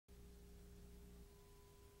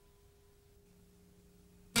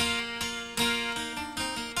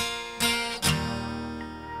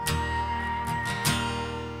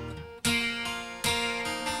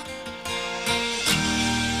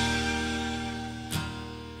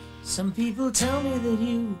Some people tell me that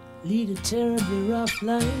you lead a terribly rough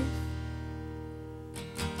life,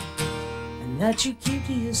 and that you keep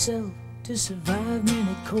to yourself to survive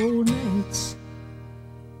many cold nights.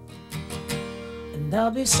 And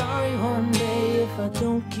I'll be sorry one day if I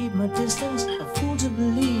don't keep my distance. A fool to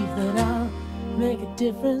believe that I'll make a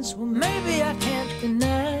difference. Well, maybe I can't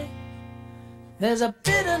deny there's a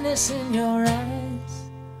bitterness in your eyes,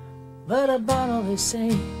 but about all they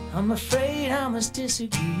say, I'm afraid I must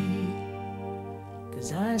disagree.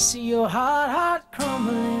 'Cause I see your heart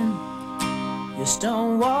crumbling, your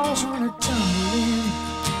stone walls wanna tumble in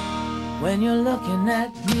when you're looking at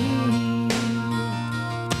me.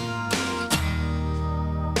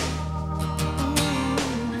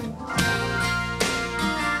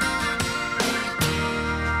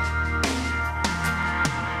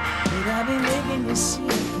 I'll be making you see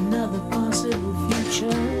another possible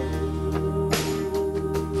future.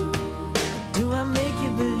 Do I make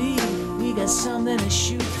you believe we got something to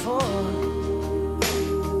shoot for?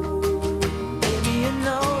 Baby, you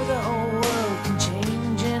know the whole world can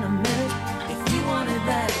change in a minute. If you wanted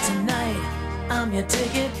that tonight, I'm your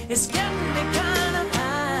ticket. It's getting me kinda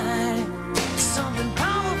high. Something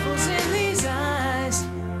powerful's in these eyes.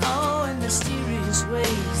 Oh, in mysterious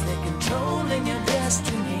ways they're controlling your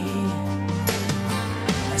destiny.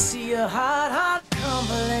 I see your heart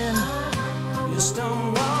crumbling, your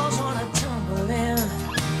stone walls wanna tumble in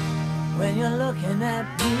when you're looking at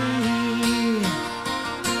me.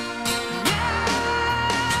 Yeah,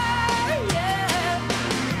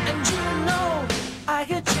 yeah, and you know I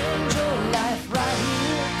could change your life right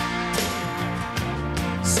here.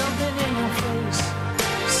 Something in your face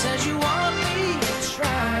says you want me to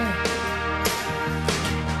try,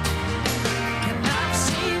 and I've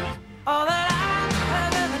seen all that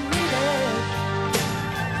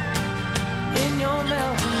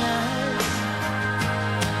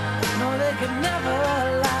could never